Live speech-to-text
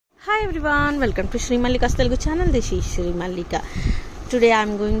Hi everyone, welcome to Shri Mallika's Telugu channel. This is Shri Mallika. Today I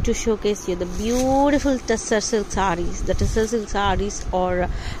am going to showcase you the beautiful Tussar silk sarees. The Tussar silk sarees are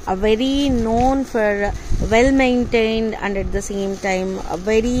very known for well maintained and at the same time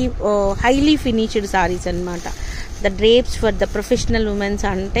very highly finished sarees anamata. The drapes for the professional women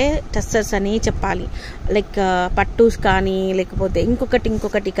ante tussars ane cheppali, like pattus kaani lekapothe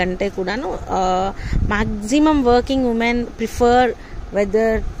inkokati kante kudanu maximum working women prefer whether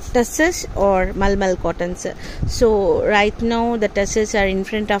tussars or malmal cottons. So right now the tussars are in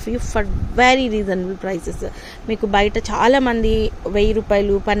front of you for very reasonable prices. Meeku baita chaala mandi 1000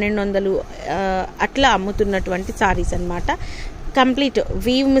 రూపాయలు 1200 అట్లా అమ్ముతున్నటువంటి sarees అన్నమాట. Complete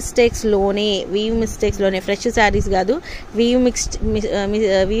weave mistakes లోనే fresh saris కాదు, weave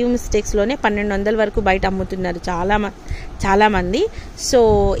mistakes లోనే 1200 వరకు బయట అమ్ముతున్నారు చాలా మంది. సో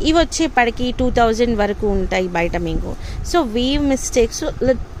ఇవి వచ్చేప్పటికి 2000 వరకు ఉంటాయి బయట మీకు. సో వీవ్ మిస్టేక్స్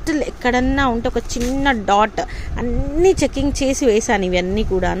లిటిల్ ఎక్కడన్నా ఉంటే ఒక చిన్న డాట్, అన్నీ చెకింగ్ చేసి వేసాను ఇవన్నీ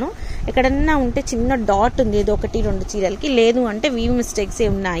కూడాను. ఎక్కడన్నా ఉంటే చిన్న డాట్ ఉంది ఏదో 1-2 చీరలకి, లేదు అంటే వీవ్ మిస్టేక్సే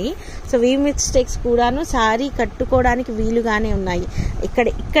ఉన్నాయి. సో వీవ్ మిస్టేక్స్ కూడాను శారీ కట్టుకోవడానికి వీలుగానే ఉన్నాయి.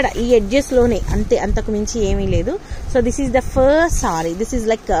 ఇక్కడ ఈ ఎడ్జెస్ లోనే, అంతే, అంతకు మించి ఏమీ లేదు. So this is the first sorry. This is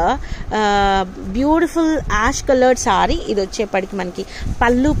like beautiful ash coloured sorry. ఇది వచ్చేప్పటికి మనకి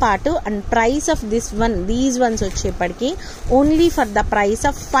పళ్ళు పాటు. And price of these once వచ్చేప్పటికి only for the price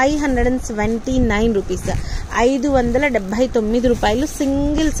of 579 rupees, 579 రూపాయలు.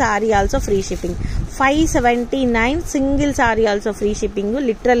 Single sorry also free shipping. 579 single sorry also free shipping.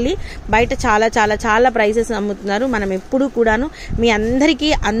 Literally బయట చాలా చాలా చాలా ప్రైసెస్ అమ్ముతున్నారు. మనం ఎప్పుడు కూడాను మీ అందరికీ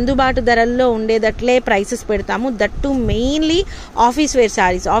అందుబాటు ధరల్లో ఉండేదట్లే ప్రైసెస్ పెడతాము. That to mainly office wear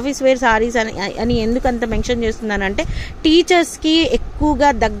saris అని ఎందుకంత మెన్షన్ చేస్తున్నానంటే టీచర్స్కి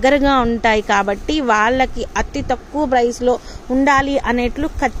ఎక్కువగా దగ్గరగా ఉంటాయి కాబట్టి వాళ్ళకి అతి తక్కువ ప్రైస్లో ఉండాలి అనేట్లు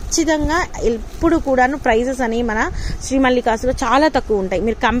ఖచ్చితంగా ఎప్పుడు కూడాను ప్రైసెస్ అనేవి మన శ్రీ మల్లికాస్లో చాలా తక్కువ ఉంటాయి.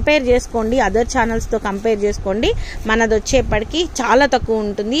 మీరు కంపేర్ చేసుకోండి, అదర్ ఛానల్స్తో కంపేర్ చేసుకోండి, మనది వచ్చేప్పటికి చాలా తక్కువ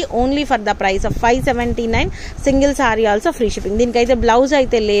ఉంటుంది. Only for the price of 579 single sorry also free shipping. దీనికైతే బ్లౌజ్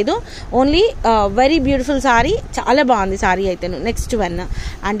అయితే లేదు, ఓన్లీ వెరీ బ్యూటిఫుల్ సారీ. చాలా బాగుంది సారీ అయితేను. Next one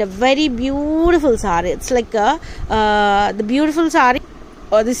and very beautiful sorry. It's like the beautiful sorry.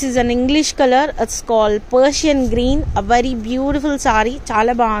 This is an English color. It's called Persian green. A very beautiful saree.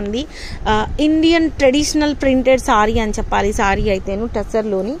 చాలా బాగుంది. Indian traditional printed sorry అని చెప్పాలి. Sorry అయితేను టస్సర్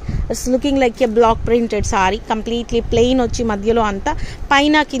లోని. It's looking like A block printed sorry. Completely plain వచ్చి మధ్యలో అంతా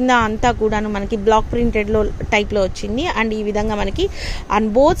పైన కింద అంతా కూడాను మనకి బ్లాక్ ప్రింటెడ్ లో టైప్ లో వచ్చింది. అండ్ ఈ విధంగా మనకి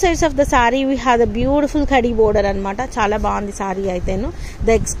and both sides of the sorry we have the beautiful khadi border అనమాట. చాలా బాగుంది సారీ అయితేను.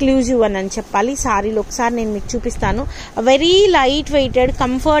 ద ఎక్స్క్లూజివ్ అని చెప్పాలి. సారీలో ఒకసారి నేను మీకు చూపిస్తాను. Very light weighted,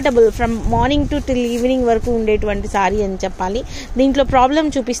 comfortable from morning to till evening వరకు ఉండేటువంటి సారీ అని చెప్పాలి. దీంట్లో ప్రాబ్లం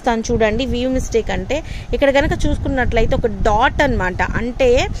చూపిస్తాను చూడండి. వీవ్ మిస్టేక్ అంటే ఇక్కడ కనుక చూసుకున్నట్లయితే ఒక డాట్ అనమాట. అంటే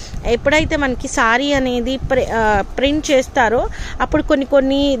ఎప్పుడైతే మనకి సారీ అనేది ప్రింట్ చేస్తారో అప్పుడు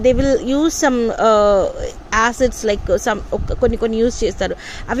కొన్ని they will use some acids, like కొన్ని యూజ్ చేస్తారు.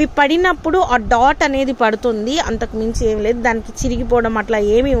 అవి పడినప్పుడు ఆ డాట్ అనేది పడుతుంది, అంతకు మించి ఏం లేదు. దానికి చిరిగిపోవడం అట్లా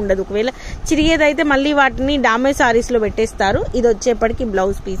ఏమీ ఉండదు. ఒకవేళ చిరిగేదైతే మళ్ళీ వాటిని డామేజ్ సారీస్లో పెట్టేస్తారు. ఇది వచ్చేప్పటికి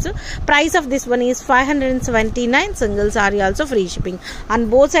blouse piece. Price of this one is 579 single sorry also free shipping. And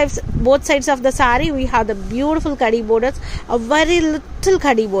both sides of the saree we have the beautiful kadi borders, a very little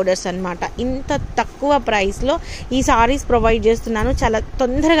kadi borders అన్నమాట. ఇంత తక్కువ ప్రైస్ లో ఈ saris provide చేస్తున్నాను, చాలా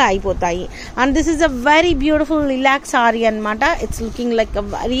తొందరగా అయిపోతాయి. And this is a very beautiful relax sorry అన్నమాట. It's looking like a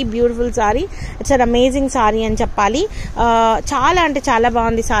very beautiful sorry. It's an amazing sorry అని చెప్పాలి. చాలా అంటే చాలా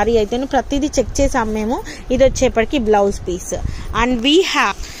బాగుంది సారీ అయితే. ప్రతిదీ చెక్ చేసాం మేము. ఇది వచ్చేప్పటికి blouse piece. And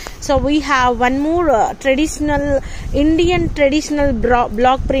we have one more traditional Indian traditional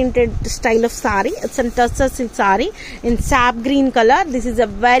block printed style of saree. It's a Tussar silk saree in sap green color. This is a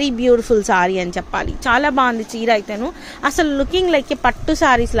very beautiful saree అని చెప్పాలి. చాలా బాగుంది చీర అయితేను. అసలు లుకింగ్ లైక్ పట్టు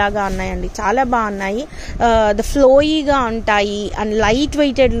సారీస్ లాగా ఉన్నాయండి. చాలా బాగున్నాయి. ద ఫ్లోయీగా ఉంటాయి అండ్ లైట్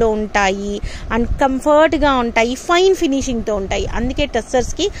వెయిటెడ్ లో ఉంటాయి అండ్ కంఫర్ట్ గా ఉంటాయి, ఫైన్ ఫినిషింగ్ తో ఉంటాయి. అందుకే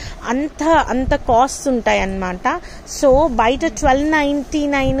టస్సర్స్ కి అంత కాస్ట్ ఉంటాయి అన్నమాట. సో బయట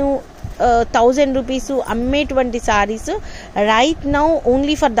 1299 1000 rupees అమ్మేటువంటి saris right now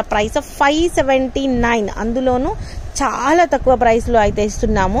only for the price of 579. అందులోనూ చాలా తక్కువ ప్రైస్లో అయితే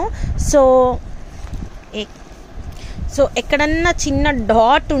ఇస్తున్నాము. సో ఎక్కడన్నా చిన్న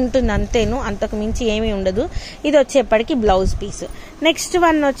డాట్ ఉంటుంది అంతేను, అంతకు మించి ఏమీ ఉండదు. ఇది వచ్చేప్పటికి బ్లౌజ్ పీస్. నెక్స్ట్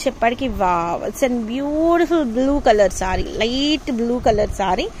వన్ వచ్చేప్పటికి wow, it's an beautiful blue colour sorry, light blue colour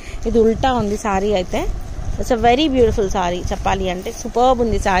sorry. ఇది ఉల్టా ఉంది సారీ అయితే. It's a very beautiful sorry చెప్పాలి అంటే. సూపర్బ్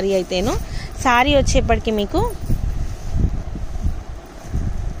ఉంది సారీ అయితేను. సారీ వచ్చేప్పటికి మీకు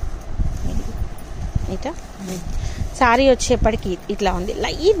ఇట్లా సారీ వచ్చేప్పటికి ఇట్లా ఉంది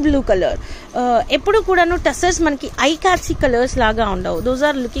లైట్ బ్లూ కలర్. ఎప్పుడు కూడాను టసర్స్ మనకి ఐ క్యాచీ కలర్స్ లాగా ఉండవు. Those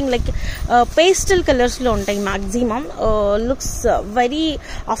are looking like pastel కలర్స్లో ఉంటాయి maximum. Looks very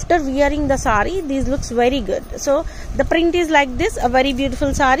after wearing the sorry these looks very good. So the print is like this, a very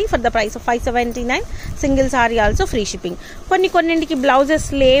beautiful sorry for the price of 579. Single sorry also free shipping. కొన్నింటికి blouses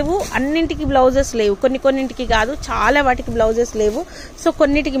లేవు, అన్నింటికి blouses లేవు, కొన్నింటికి కాదు చాలా వాటికి blouses లేవు. So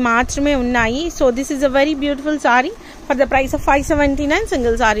కొన్నిటికి మాత్రమే ఉన్నాయి. So this is a very beautiful sorry for the price of 579.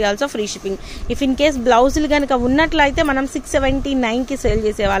 single saree also free shipping. if in case బ్లౌజులు కనుక ఉన్నట్లయితే మనం 679కి సేల్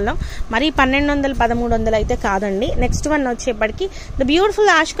చేసేవాళ్ళం, మరి 1200 1300 అయితే కాదండి. నెక్స్ట్ వన్ వచ్చేప్పటికి the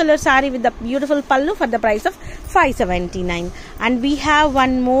beautiful ash colour sorry with the beautiful పల్లు for the price of 579. And we have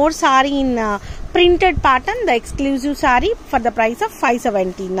one more sorry in printed pattern, the exclusive saree for the price of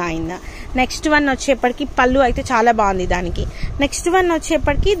 579. Next one వచ్చేప్పటికి పళ్ళు అయితే చాలా బాగుంది దానికి. Next one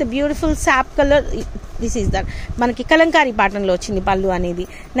వచ్చేప్పటికి the beautiful Sap colour, this is that మనకి Kalamkari pattern లో వచ్చింది పళ్ళు అనేది.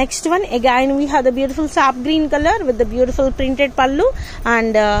 Next one again we have the beautiful Sap green colour with the beautiful printed పళ్ళు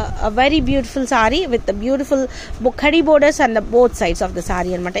and very beautiful sorry with the beautiful khadi borders and the both sides of the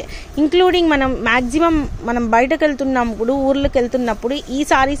sorry అనమాట. Including మనం maximum మనం బయటకు వెళ్తున్నప్పుడు ఊర్లకు వెళ్తున్నప్పుడు ఈ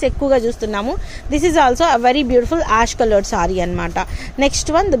సారీస్ ఎక్కువగా చూస్తున్నాము. This is also a very beautiful ash coloured sorry అనమాట. Next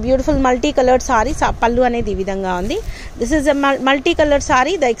one the beautiful multi coloured sorry, పళ్ళు అనేది ఈ విధంగా ఉంది. This is a multi coloured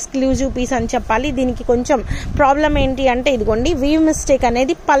sorry, the exclusive piece అని చెప్పాలి. దీనికి కొంచెం ప్రాబ్లం ఏంటి అంటే ఇదిగోండి వీవ్ మిస్టేక్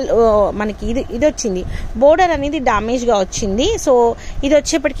అనేది మనకి ఇది వచ్చింది, బోర్డర్ అనేది డామేజ్ గా వచ్చింది. సో ఇది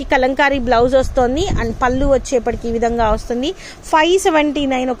వచ్చేప్పటికి కలంకారీ బ్లౌజ్ వస్తుంది అండ్ పళ్ళు వచ్చేప్పటికి ఈ విధంగా వస్తుంది.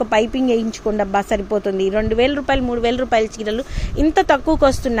 579 ఒక పైపింగ్ వేయించుకోండి అబ్బా సరిపోతుంది. 2000 రూపాయలు 3000 రూపాయల చీరలు ఇంత తక్కువకి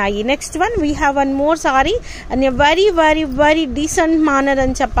వస్తున్నాయి. Next one we have one more sorry and very very very decent manner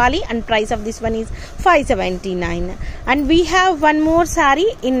అని చెప్పాలి. And price of this one is 579. And we have one more sorry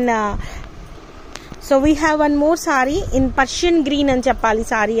in So we have one more saree in Persian green అని చెప్పాలి.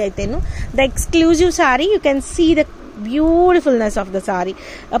 Sorry అయితేను the exclusive saree, you can see the beautifulness of the sorry.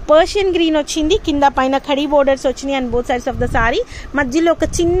 Persian green వచ్చింది, కింద పైన khadi borders వచ్చినాయి and both sides of the sorry. మధ్యలో ఒక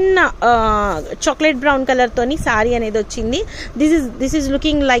చిన్న చాక్లెట్ బ్రౌన్ కలర్ తోని సారీ అనేది వచ్చింది. This is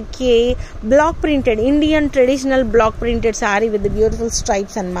looking like A block printed Indian traditional block printed sorry with beautiful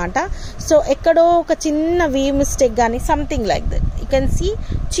stripes అనమాట. సో ఎక్కడో ఒక చిన్న వీవ్ మిస్టేక్ కానీ something like that you can see,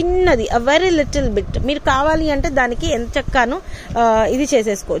 చిన్నది అ వెరీ లిటిల్ బిట్. మీరు కావాలి అంటే దానికి ఎంత చక్కాను ఇది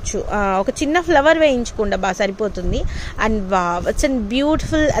చేసేసుకోవచ్చు, ఒక చిన్న ఫ్లవర్ వేయించుకుండా బాగా సరిపోతుంది. And wow, it's a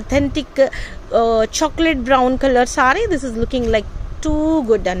beautiful authentic chocolate brown color saree. This is looking like too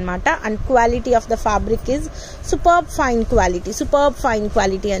good anamata. And quality of the fabric is superb fine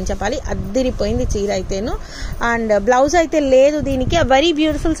quality అని చెప్పాలి. అద్దరిపోయింది చీర అయితేను. అండ్ బ్లౌజ్ అయితే లేదు దీనికి. a very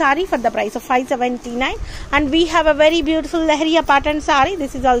beautiful saree for the price of 579. and we have a very beautiful lehriya pattern saree.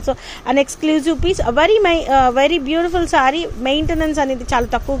 this is also an exclusive piece, a very beautiful saree. Maintenance అనేది చాలా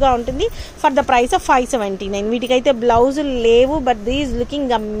తక్కువగా ఉంటుంది for the price of 579. వీటికైతే blouse లేవు but these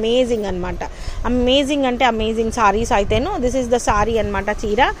looking amazing అనమాట. Amazing అంటే amazing saris అయితేను. This is the sorry అనమాట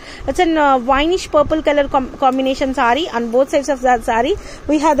చీర. It's an winish purple colour combination sorry. And both sides of that sorry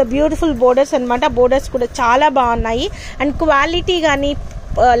we have the beautiful borders అనమాట. Borders కూడా చాలా బాగున్నాయి అండ్ క్వాలిటీ కానీ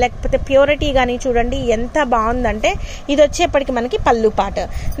లేకపోతే ప్యూరిటీ కానీ చూడండి ఎంత బాగుందంటే. ఇది వచ్చేప్పటికి మనకి పళ్ళు పాట.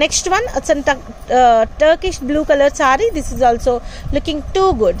 Next one Turkish blue colour sorry. This is also looking too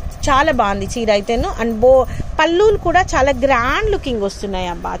good, చాలా బాగుంది చీర అయితేను. అండ్ పళ్ళులు కూడా చాలా గ్రాండ్ లుకింగ్ వస్తున్నాయి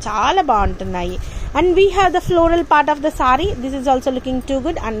అబ్బా, చాలా బాగుంటున్నాయి. And we have the floral part of the sorry. This is also looking too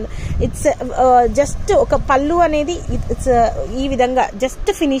good. And it's just ఒక పళ్ళు అనేది ఇట్స్ ఈ విధంగా జస్ట్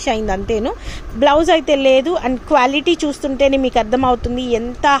ఫినిష్ అయింది అంతేను, బ్లౌజ్ అయితే లేదు. అండ్ క్వాలిటీ చూస్తుంటేనే మీకు అర్థమవుతుంది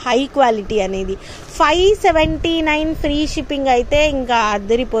ఎంత హై క్వాలిటీ అనేది. 579 ఫ్రీ షిప్పింగ్ అయితే ఇంకా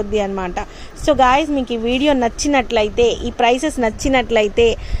అద్దరిపోద్ది అనమాట. సో గాయస్ మీకు ఈ వీడియో నచ్చినట్లయితే, ఈ ప్రైసెస్ నచ్చినట్లయితే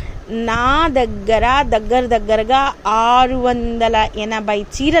నా దగ్గరగా 680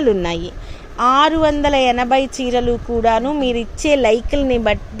 చీరలు ఉన్నాయి. 680 చీరలు కూడాను మీరు ఇచ్చే లైకుల్ని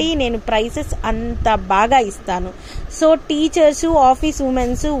బట్టి నేను ప్రైసెస్ అంత బాగా ఇస్తాను. సో టీచర్స్, ఆఫీస్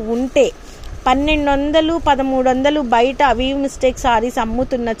ఉమెన్స్ ఉంటే 1200 1300 బయట వీవ్ మిస్టేక్ సారీస్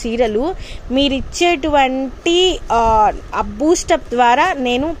అమ్ముతున్న చీరలు మీరు ఇచ్చేటువంటి బూస్టప్ ద్వారా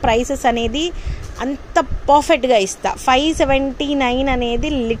నేను ప్రైసెస్ అనేది అంత పర్ఫెక్ట్గా ఇస్తా. 579 అనేది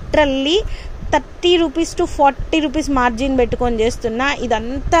literally 30 rupees to 40 rupees margin పెట్టుకొని చేస్తున్నా.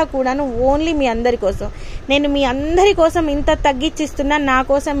 ఇదంతా కూడాను ఓన్లీ మీ అందరి కోసం. నేను మీ అందరి కోసం ఇంత తగ్గించిస్తున్నా. నా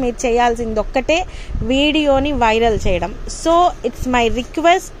కోసం మీరు చేయాల్సింది ఒక్కటే, వీడియోని వైరల్ చేయడం. So it's my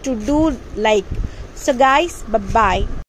request to do like. So guys, bye.